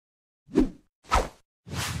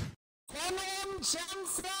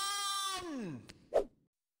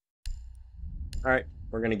Alright,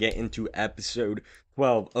 we're gonna get into episode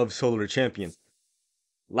 12 of Solar Champion.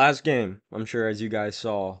 Last game, I'm sure as you guys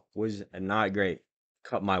saw, was not great.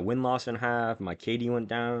 Cut my win-loss in half, my KD went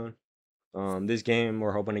down. This game,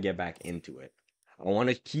 we're hoping to get back into it. I want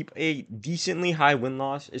to keep a decently high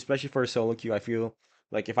win-loss, especially for a solo queue. I feel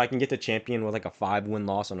like if I can get the champion with like a 5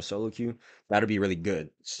 win-loss on a solo queue, that'd be really good.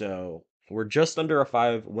 So, we're just under a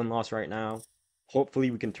 5 win-loss right now.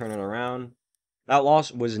 Hopefully we can turn it around. That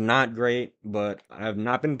loss was not great, but I have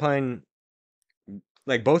not been playing,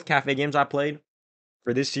 like, both cafe games I played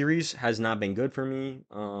for this series has not been good for me.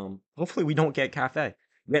 Hopefully we don't get cafe.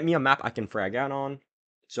 Get me a map I can frag out on,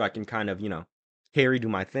 so I can kind of, carry, do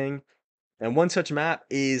my thing. And one such map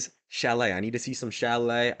is Chalet. I need to see some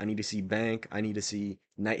Chalet. I need to see Bank. I need to see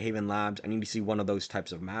Nighthaven Labs. I need to see one of those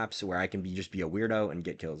types of maps where I can just be a weirdo and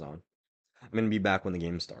get kills on. I'm gonna be back when the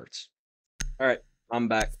game starts. All right, I'm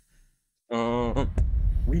back.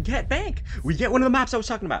 We get Bank. We get one of the maps I was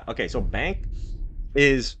talking about. Okay, so Bank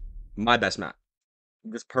is my best map.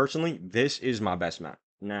 Just personally, this is my best map.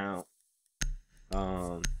 Now,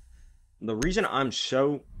 the reason I'm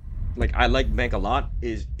so, like, I like Bank a lot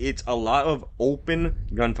is it's a lot of open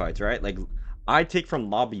gunfights, right? Like, I take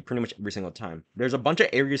from lobby pretty much every single time. There's a bunch of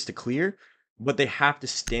areas to clear, but they have to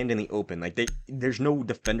stand in the open. Like, there's no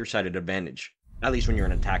defender-sided advantage. At least when you're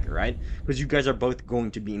an attacker, right? Because you guys are both going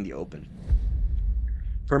to be in the open.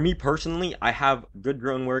 For me personally, I have good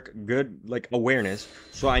drone work, good like awareness,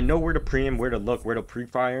 so I know where to pre-aim, where to look, where to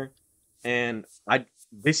pre-fire, and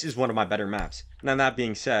this is one of my better maps. Now that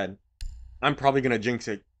being said, I'm probably gonna jinx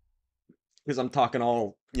it because I'm talking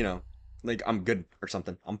all, like I'm good or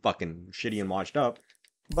something. I'm fucking shitty and washed up,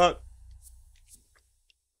 but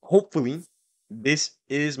hopefully this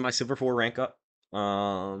is my silver 4 rank up.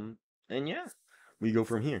 And yeah, we go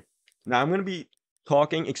from here. Now I'm gonna be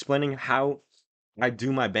explaining how I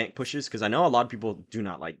do my Bank pushes, because I know a lot of people do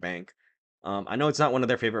not like Bank. I know it's not one of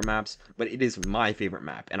their favorite maps, but it is my favorite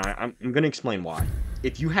map, and I'm going to explain why.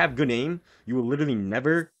 If you have good aim, you will literally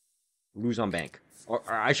never lose on Bank. Or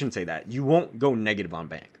I shouldn't say that. You won't go negative on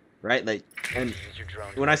Bank, right? Like, and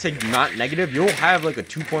when I say not negative, you'll have like a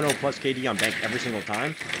 2.0 plus KD on Bank every single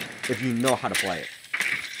time if you know how to play it.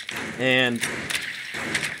 And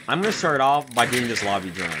I'm going to start off by doing this lobby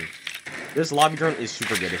drone. This lobby drone is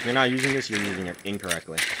super good. If you're not using this, you're using it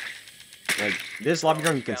incorrectly. Like, this lobby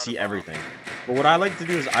drone, you can see everything. But what I like to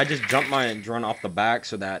do is I just jump my drone off the back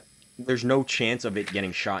so that there's no chance of it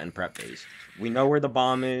getting shot in prep phase. We know where the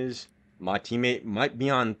bomb is. My teammate might be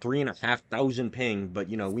on 3,500 ping, but,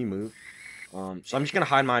 we move. So I'm just going to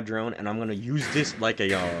hide my drone, and I'm going to use this like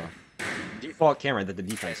a default camera that the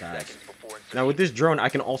defense has. Now, with this drone, I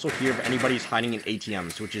can also hear if anybody's hiding in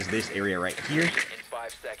ATMs, which is this area right here.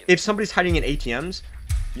 If somebody's hiding in ATMs,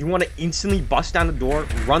 you want to instantly bust down the door,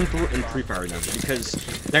 run through, and pre-fire them, because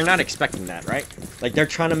they're not expecting that, right? Like, they're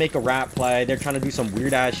trying to make a rap play, they're trying to do some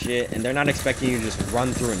weird-ass shit, and they're not expecting you to just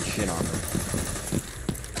run through and shit on them.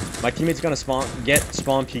 My teammate's gonna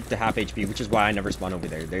spawn peak to half HP, which is why I never spawn over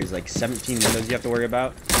there. There's like 17 windows you have to worry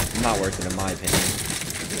about. Not worth it, in my opinion.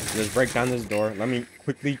 Just break down this door. Let me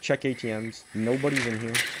quickly check ATMs. Nobody's in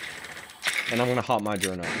here. And I'm gonna hop my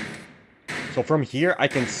drone up. So from here, I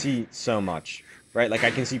can see so much, right? Like,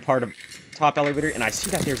 I can see part of top elevator, and I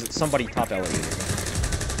see that there's somebody top elevator.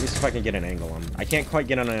 Let me see if I can get an angle on him. I can't quite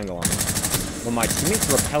get an angle on him. But my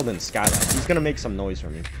teammate's repelled in Skylight. He's gonna make some noise for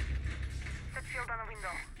me.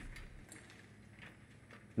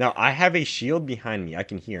 Now, I have a shield behind me. I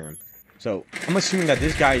can hear him. So, I'm assuming that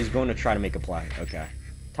this guy is going to try to make a play. Okay.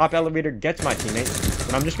 Top elevator gets my teammate,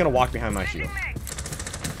 and I'm just gonna walk behind my shield.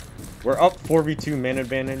 We're up 4v2 man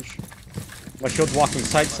advantage. My shield's walking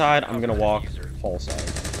side, I'm gonna walk hall side.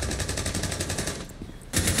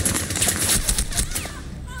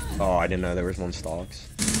 Oh, I didn't know there was one stalks.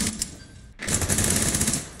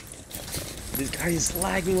 This guy is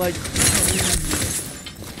lagging like crazy.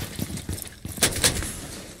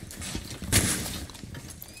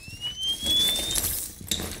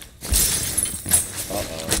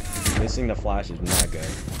 Uh-oh. Missing the flash is not good.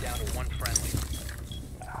 Down to one friendly.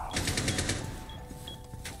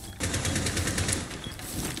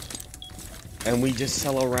 And we just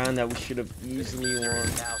sell around that we should have easily won.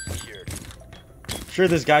 Sure,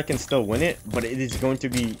 this guy can still win it, but it is going to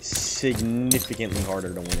be significantly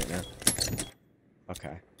harder to win it now.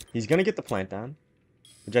 Okay. He's going to get the plant down,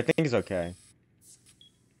 which I think is okay.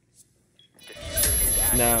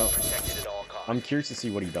 Now, I'm curious to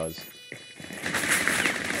see what he does.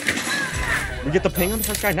 We get the ping on the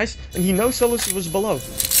first guy. Nice. And he knows Solus was below,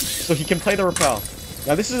 so he can play the repel.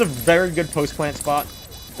 Now, this is a very good post-plant spot.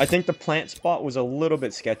 I think the plant spot was a little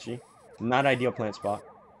bit sketchy. Not ideal plant spot.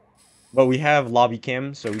 But we have lobby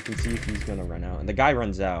cam, so we can see if he's gonna run out. And the guy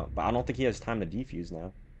runs out, but I don't think he has time to defuse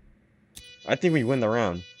now. I think we win the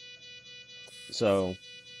round. So,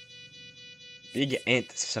 big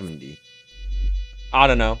ant 70. I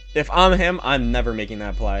don't know. If I'm him, I'm never making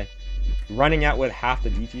that play. Running out with half the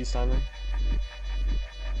defuse timer.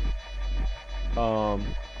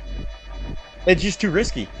 It's just too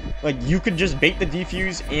risky. Like, you could just bait the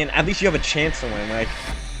defuse, and at least you have a chance to win. Like,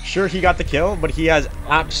 sure, he got the kill, but he has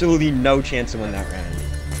absolutely no chance to win that round.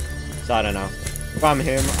 So, I don't know. If I'm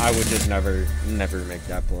him, I would just never make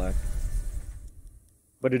that play.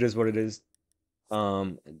 But it is what it is.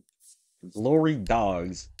 Glory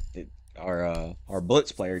Dogs, our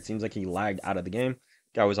Blitz player, it seems like he lagged out of the game.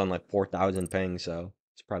 Guy was on like 4,000 ping, so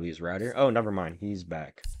it's probably his router. Oh, never mind. He's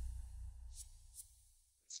back.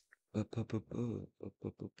 So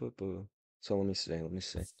let me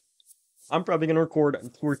see. I'm probably going to record 2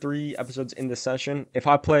 or 3 episodes in this session. If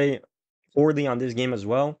I play poorly on this game as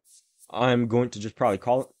well, I'm going to just probably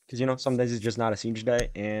call it. Because, you know, some days it's just not a siege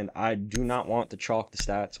day. And I do not want to chalk the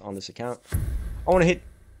stats on this account. I want to hit,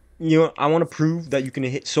 you know, I want to prove that you can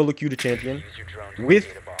hit solo queue to champion with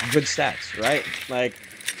good stats, right? Like,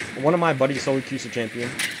 one of my buddies solo queues to champion.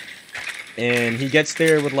 And he gets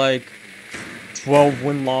there with like 12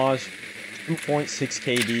 win-loss, 2.6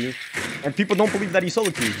 KD, and people don't believe that he solo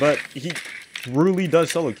queues, but he really does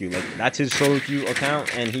solo queue. Like, that's his solo queue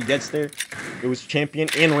account, and he gets there. It was champion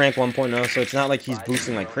in rank 1.0, so it's not like he's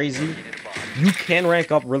boosting like crazy. You can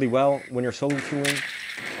rank up really well when you're solo queuing,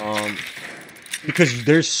 because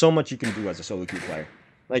there's so much you can do as a solo queue player.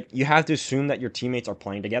 Like, you have to assume that your teammates are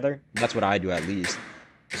playing together. That's what I do, at least.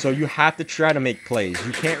 So you have to try to make plays.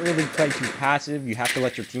 You can't really play too passive. You have to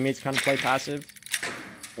let your teammates kind of play passive.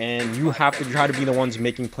 And you have to try to be the ones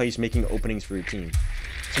making plays, making openings for your team.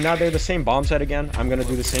 So now they're the same bomb site again. I'm going to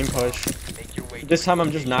do the same push. This time I'm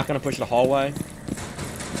just not going to push the hallway.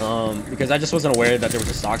 Because I just wasn't aware that there was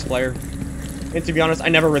a stocks player. And to be honest, I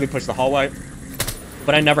never really pushed the hallway.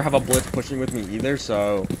 But I never have a blitz pushing with me either.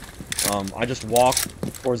 So I just walk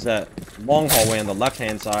towards that long hallway on the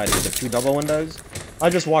left-hand side with the 2 double windows. I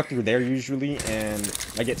just walk through there usually, and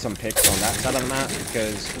I get some picks on that side of the map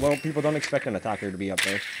because, well, people don't expect an attacker to be up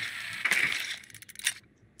there.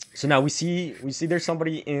 So now we see there's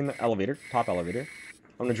somebody in the elevator, top elevator.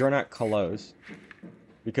 I'm gonna join out close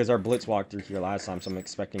because our blitz walked through here last time, so I'm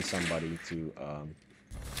expecting somebody to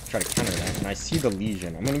try to counter that. And I see the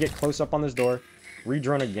Legion. I'm gonna get close up on this door,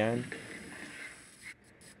 redrone again.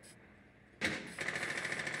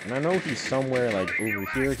 And I know he's somewhere like over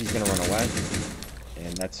here. He's gonna run away.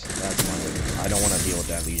 And that's fine. I don't want to deal with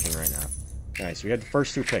that Legion right now. Alright, so we had the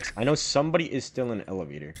first 2 picks. I know somebody is still in the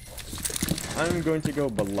elevator. I'm going to go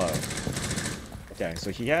below. Okay, so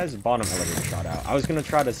he has bottom elevator shot out. I was going to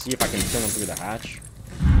try to see if I can kill him through the hatch.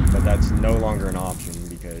 But that's no longer an option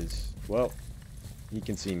because, well, he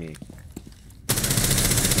can see me.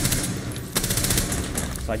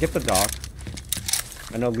 So I get the dock.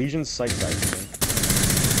 I know Legion's sight me.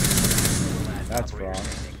 That's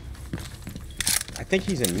Frost. I think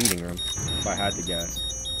he's in meeting room, if I had to guess.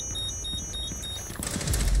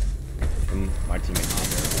 And my teammate.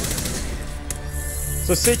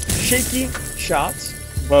 So shaky shots,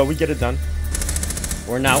 but we get it done.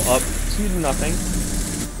 We're now up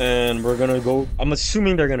 2-0, and we're gonna go. I'm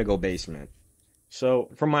assuming they're gonna go basement.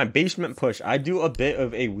 So for my basement push, I do a bit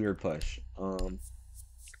of a weird push.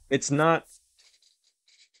 It's not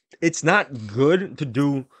good to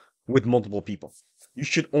do with multiple people. You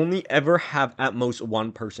should only ever have at most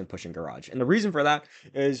 1 person pushing garage. And the reason for that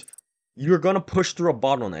is you're going to push through a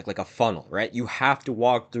bottleneck, like a funnel, right? You have to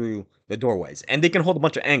walk through the doorways. And they can hold a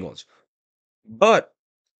bunch of angles. But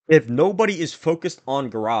if nobody is focused on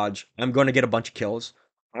garage, I'm going to get a bunch of kills.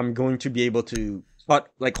 I'm going to be able to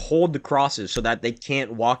hold the crosses so that they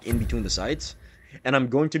can't walk in between the sites. And I'm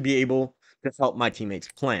going to be able to help my teammates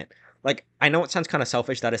plant. Like, I know it sounds kind of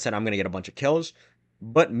selfish that I said I'm going to get a bunch of kills.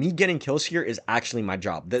 But me getting kills here is actually my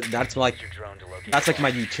job. That's like my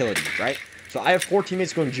utility, right? So I have 4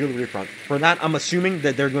 teammates going jewelry front. For that, I'm assuming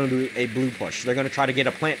that they're going to do a blue push. They're going to try to get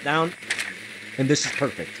a plant down, and this is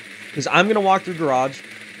perfect. Because I'm going to walk through garage.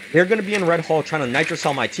 They're going to be in red hall trying to nitro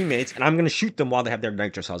cell my teammates, and I'm going to shoot them while they have their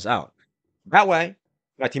nitro cells out. That way,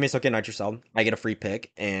 my teammates don't get nitro cell. I get a free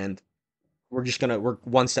pick, and we're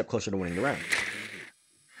 1 step closer to winning the round.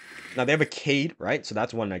 Now they have a Cade, right? So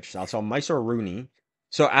that's 1 nitro cell. So Mice or Rooney.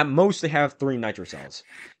 So at most, they have 3 nitro cells.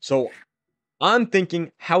 So I'm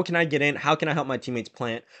thinking, how can I get in? How can I help my teammates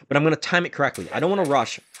plant? But I'm going to time it correctly. I don't want to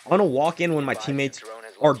rush. I want to walk in when my teammates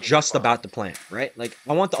are just about to plant, right? Like,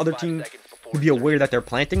 I want the other team to be aware that they're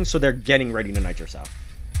planting, so they're getting ready to nitrous out.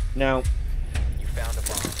 Now,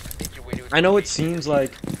 I know it seems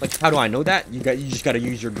like how do I know that? You just gotta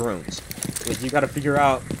use your drones. Like, you gotta figure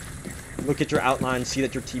out, look at your outline, see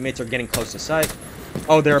that your teammates are getting close to sight.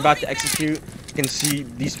 Oh, they're about to execute. You can see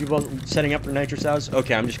these people setting up for nitrous outs.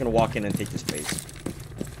 Okay, I'm just gonna walk in and take this base.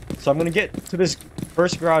 So I'm gonna get to this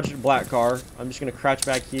first garage black car. I'm just gonna crouch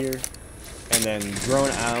back here and then drone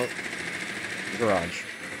out garage.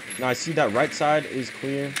 Now I see that right side is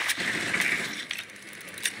clear.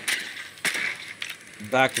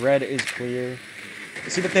 Back red is clear. I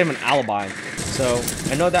see that they have an alibi. So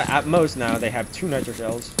I know that at most now they have 2 nitro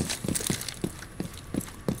shells.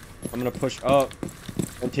 I'm gonna push up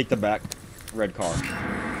and take the back red car.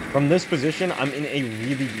 From this position, I'm in a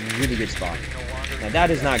really, really good spot. Now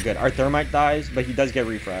that is not good. Our thermite dies, but he does get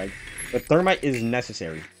refragged. But thermite is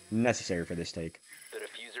necessary for this take.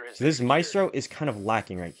 So this maestro is kind of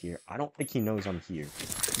lacking right here. I don't think he knows I'm here.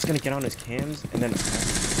 He's gonna get on his cams, and then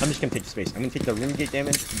I'm just gonna take the space. I'm gonna take the ring gate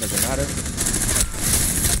damage. It doesn't matter.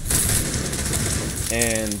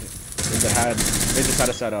 And they just had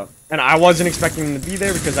a setup, and I wasn't expecting him to be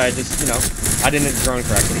there because I just, I didn't drone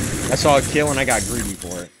correctly. I saw a kill and I got greedy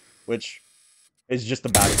for it, which is just a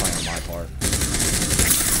bad plan on my part.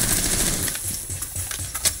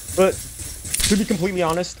 But to be completely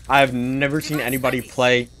honest, I've never seen anybody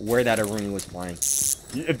play where that Aruni was playing.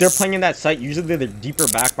 If they're playing in that site, usually they're deeper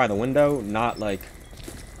back by the window, not like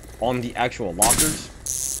on the actual lockers.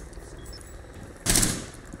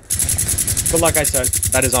 But like I said,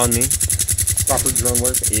 that is on me. Proper drone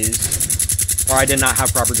work is... Or I did not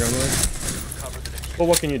have proper drone work. But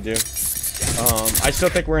what can you do? I still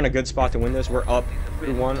think we're in a good spot to win this. We're up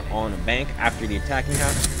 3-1 on a bank after the attacking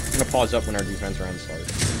half. I'm going to pause up when our defense round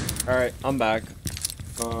starts. Alright, I'm back.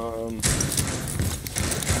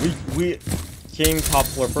 We came top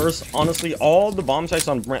floor first. Honestly, all the bomb sites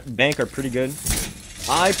on bank are pretty good.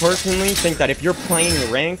 I personally think that if you're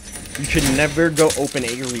playing ranked, you should never go open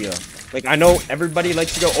area. Like, I know everybody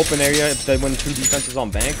likes to go open area if they win 2 defenses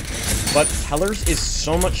on bank, but Tellers is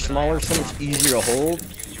so much smaller, so much easier to hold,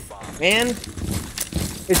 and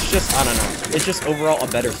it's just, I don't know, it's just overall a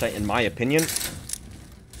better site in my opinion.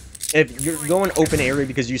 If you're going open area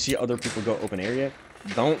because you see other people go open area,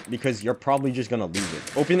 don't, because you're probably just gonna lose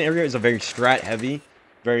it. Open area is a very strat heavy,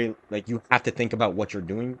 very, like, you have to think about what you're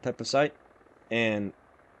doing type of site, and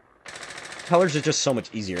Tellers is just so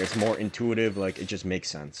much easier. It's more intuitive, like, it just makes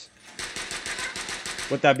sense.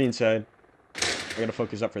 With that being said, I gotta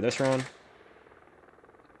focus up for this round.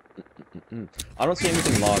 I don't see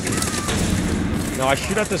anything lobby. No, I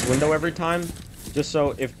shoot at this window every time, just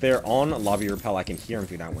so if they're on lobby repel, I can hear them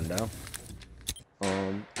through that window.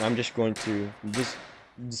 I'm just going to just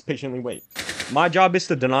patiently wait. My job is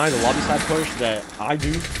to deny the lobby side push that I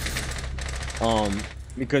do.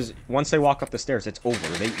 Because once they walk up the stairs, it's over.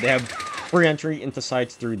 They have free entry into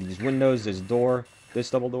sites through these windows, this door, this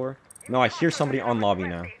double door. No, I hear somebody on lobby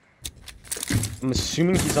now. I'm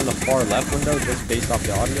assuming he's on the far left window just based off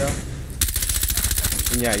the audio.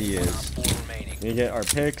 And yeah, he is. We get our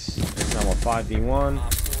picks. It's now a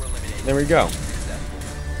 5v1. There we go.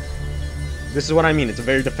 This is what I mean. It's a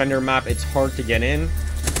very defender map. It's hard to get in.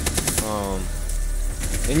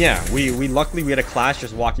 And yeah, we luckily we had a clash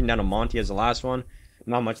just walking down to Monty as the last one.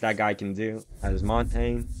 Not much that guy can do as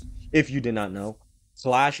Montaigne. If you did not know,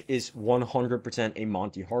 Clash is 100% a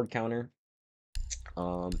Monty hard counter.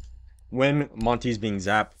 When Monty's being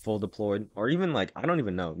zapped, full deployed, or even like, I don't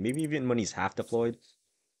even know, maybe even when he's half deployed,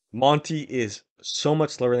 Monty is so much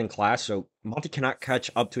slower than Clash, so Monty cannot catch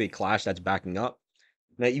up to a Clash that's backing up.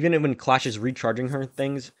 Now, even when Clash is recharging her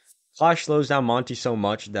things, Clash slows down Monty so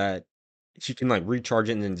much that she can like recharge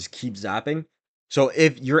it and then just keep zapping. So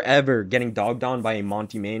if you're ever getting dogged on by a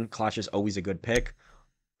Monty main, Clash is always a good pick.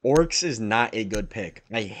 Orcs is not a good pick.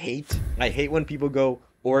 I hate when people go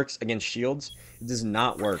Orcs against shields. It does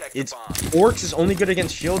not work. Orcs is only good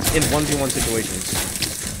against shields in 1v1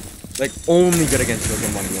 situations. Like, only good against shields in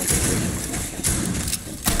 1v1 situations.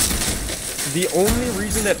 The only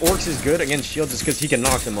reason that Orcs is good against shields is because he can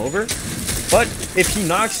knock them over. But if he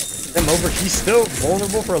knocks them over, he's still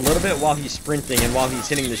vulnerable for a little bit while he's sprinting and while he's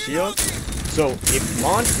hitting the shield. So if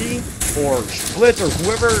Monty or Splits or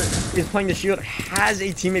whoever is playing the shield has a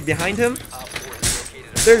teammate behind him,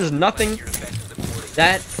 there's nothing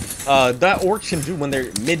that that Orcs can do when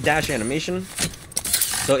they're mid-dash animation.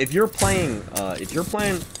 So if you're playing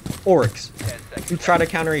Orcs, you try to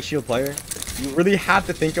counter a shield player, you really have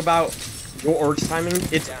to think about your Orcs timing.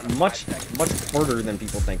 It's much harder than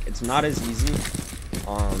people think. It's not as easy.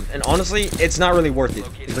 And honestly, it's not really worth it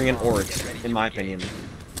to bring in Orcs, in my opinion.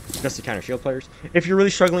 just to counter shield players. If you're really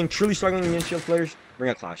struggling, truly struggling against shield players,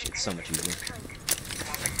 bring a Clash. It's so much easier.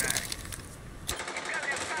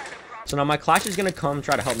 So now my Clash is going to come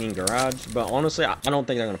try to help me in garage, but honestly, I don't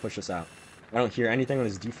think they're going to push this out. I don't hear anything on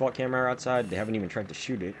this default camera outside. They haven't even tried to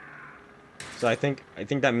shoot it. So I think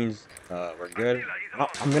that means we're good.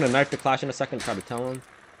 I'm going to knife the Clash in a second, try to tell him,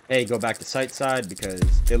 hey, go back to site side, because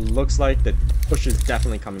it looks like the push is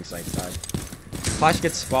definitely coming site side. Clash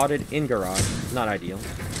gets spotted in garage. Not ideal.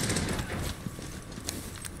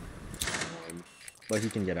 But he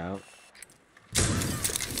can get out.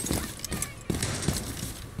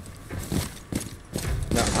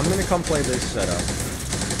 Now, I'm going to come play this setup.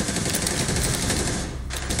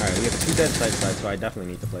 Alright, we have 2 dead side, so I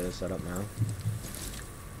definitely need to play this setup now.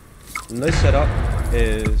 And this setup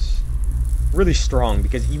is really strong,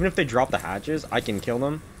 because even if they drop the hatches, I can kill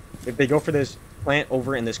them. If they go for this plant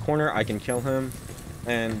over in this corner, I can kill him.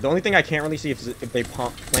 And the only thing I can't really see is if they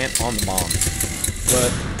plant on the bomb.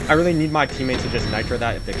 But I really need my teammates to just nitro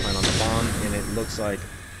that if they plant on the bomb, and it looks like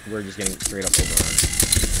we're just getting straight up overrun.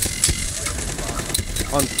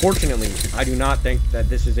 Unfortunately, I do not think that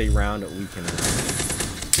this is a round we can win.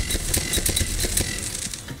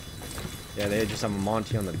 Yeah, they just have a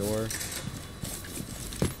Monty on the door.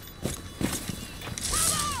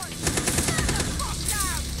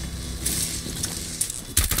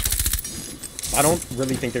 I don't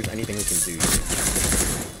really think there's anything we can do here.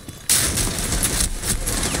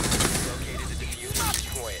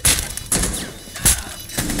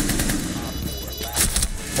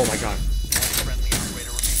 Oh my god.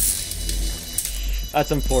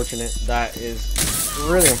 That's unfortunate. That is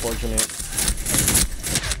really unfortunate.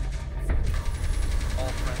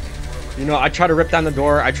 You know, I try to rip down the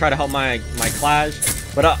door. I try to help my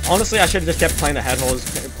Clash. But honestly, I should have just kept playing the head holes,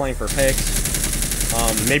 playing for picks.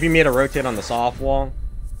 Maybe made a rotate on the soft wall.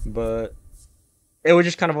 But it was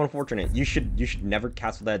just kind of unfortunate. You should never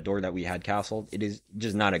castle that door that we had castled. It is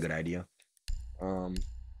just not a good idea.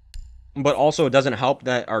 But also, it doesn't help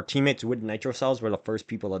that our teammates with nitro cells were the first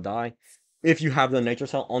people to die. If you have the nitro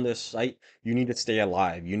cell on this site, you need to stay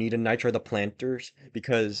alive. You need to nitro the planters,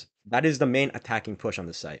 because that is the main attacking push on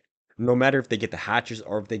the site. No matter if they get the hatches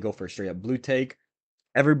or if they go for a straight up blue take,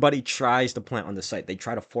 everybody tries to plant on the site. They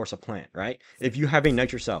try to force a plant, right? If you have a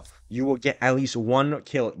nitro cell, you will get at least 1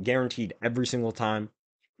 kill guaranteed every single time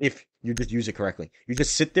if you just use it correctly. You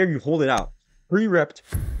just sit there, you hold it out, pre-ripped,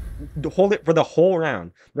 hold it for the whole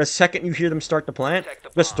round. The second you hear them start to plant,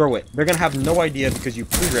 just throw it. They're gonna have no idea because you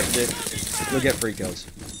pre-ripped it. You'll get free kills.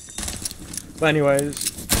 But anyways,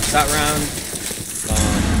 that round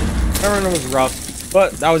was rough,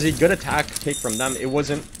 but that was a good attack take from them. It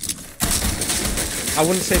wasn't, I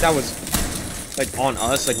wouldn't say that was like on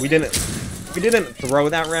us. Like we didn't throw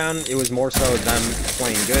that round. It was more so them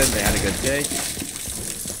playing good. They had a good take.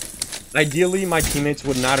 Ideally, my teammates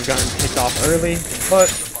would not have gotten picked off early, but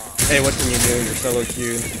hey, what can you do? You're solo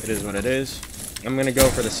queued. It is what it is. I'm going to go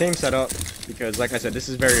for the same setup because, like I said, this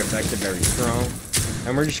is very effective, very strong.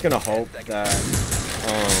 And we're just going to hope that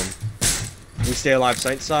we stay alive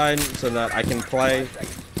site side so that I can play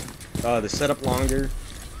the setup longer.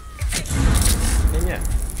 And yeah,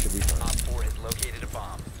 should be fine.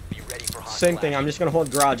 Same thing, I'm just going to hold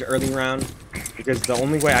garage early round because the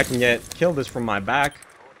only way I can get killed is from my back.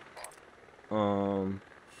 And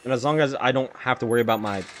as long as I don't have to worry about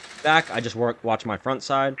my back, I just watch my front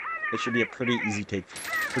side. It should be a pretty easy take,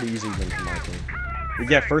 pretty easy win for my team. We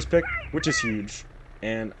get first pick, which is huge,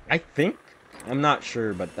 and I think, I'm not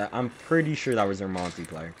sure, but I'm pretty sure that was their Monty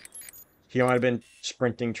player. He might have been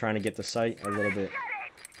sprinting, trying to get the site a little bit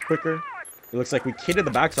quicker. It looks like we kitted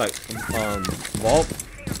the backside vault,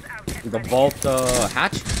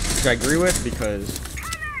 hatch, which I agree with because,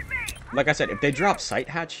 like I said, if they drop site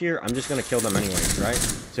hatch here, I'm just gonna kill them anyways, right?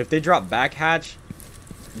 So if they drop back hatch,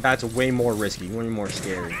 that's way more risky, way more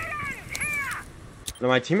scary. Now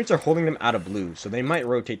my teammates are holding them out of blue, so they might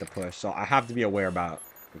rotate the push, so I have to be aware about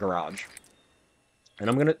garage. And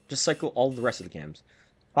I'm gonna just cycle all the rest of the cams.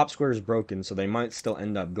 Top square is broken, so they might still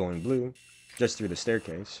end up going blue, just through the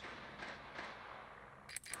staircase.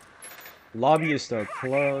 Lobby is still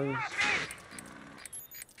closed.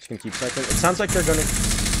 Just gonna keep cycling. It sounds like they're gonna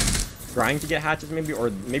trying to get hatches maybe, or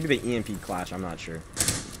maybe they EMP Clash, I'm not sure.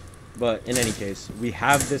 But in any case, we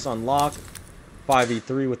have this on lock.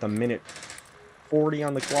 5v3 with a minute 40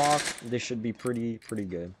 on the clock. This should be pretty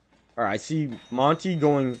good. Alright, I see Monty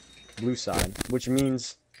going blue side, which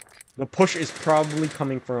means the push is probably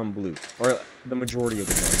coming from blue, or the majority of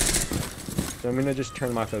the push. So I'm gonna just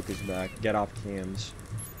turn my focus back, get off cams,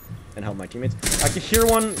 and help my teammates. I can hear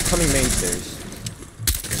one coming main stairs.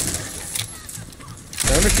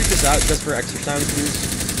 So I'm gonna shoot this out just for extra sound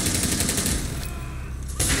cues.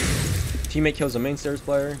 teammate kills the main stairs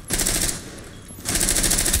player.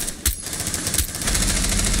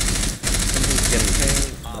 Something's getting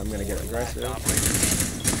pinged. I'm gonna get aggressive.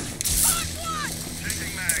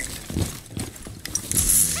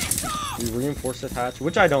 We reinforce this hatch,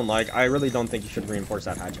 which I don't like. I really don't think you should reinforce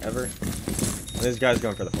that hatch ever. This guy's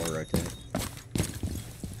going for the full rotate.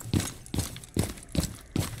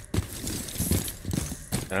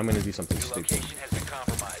 And I'm gonna do something stupid.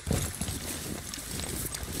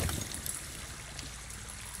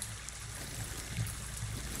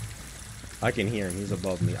 I can hear him. He's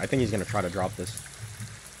above me. I think he's gonna try to drop this.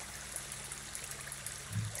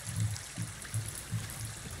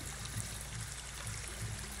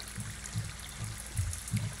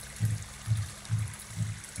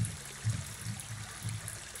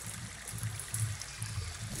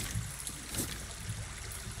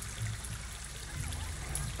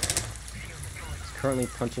 Currently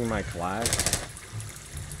punching my clash.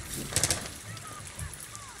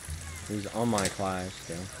 He's on my clash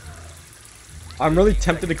still. I'm really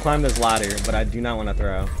tempted to climb this ladder, but I do not want to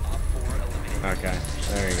throw. Okay,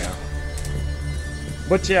 there we go.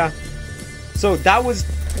 But yeah, so that was,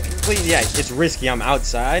 yeah, it's risky. I'm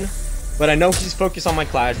outside, but I know he's focused on my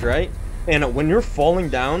clash, right? And when you're falling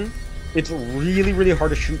down, it's really, really hard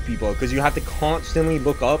to shoot people because you have to constantly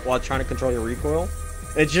look up while trying to control your recoil.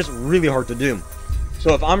 It's just really hard to do.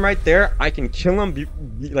 So if I'm right there, I can kill him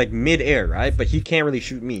like mid-air, right? But he can't really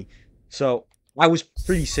shoot me. So I was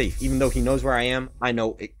pretty safe. Even though he knows where I am, I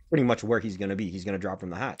know pretty much where he's going to be. He's going to drop from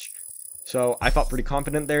the hatch. So I felt pretty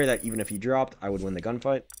confident there that even if he dropped, I would win the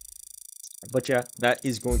gunfight. But yeah, that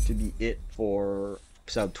is going to be it for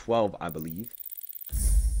episode 12, I believe.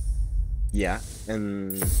 Yeah,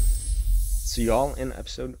 and see y'all in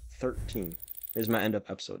episode 13. Here's my end of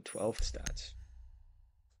episode 12 stats.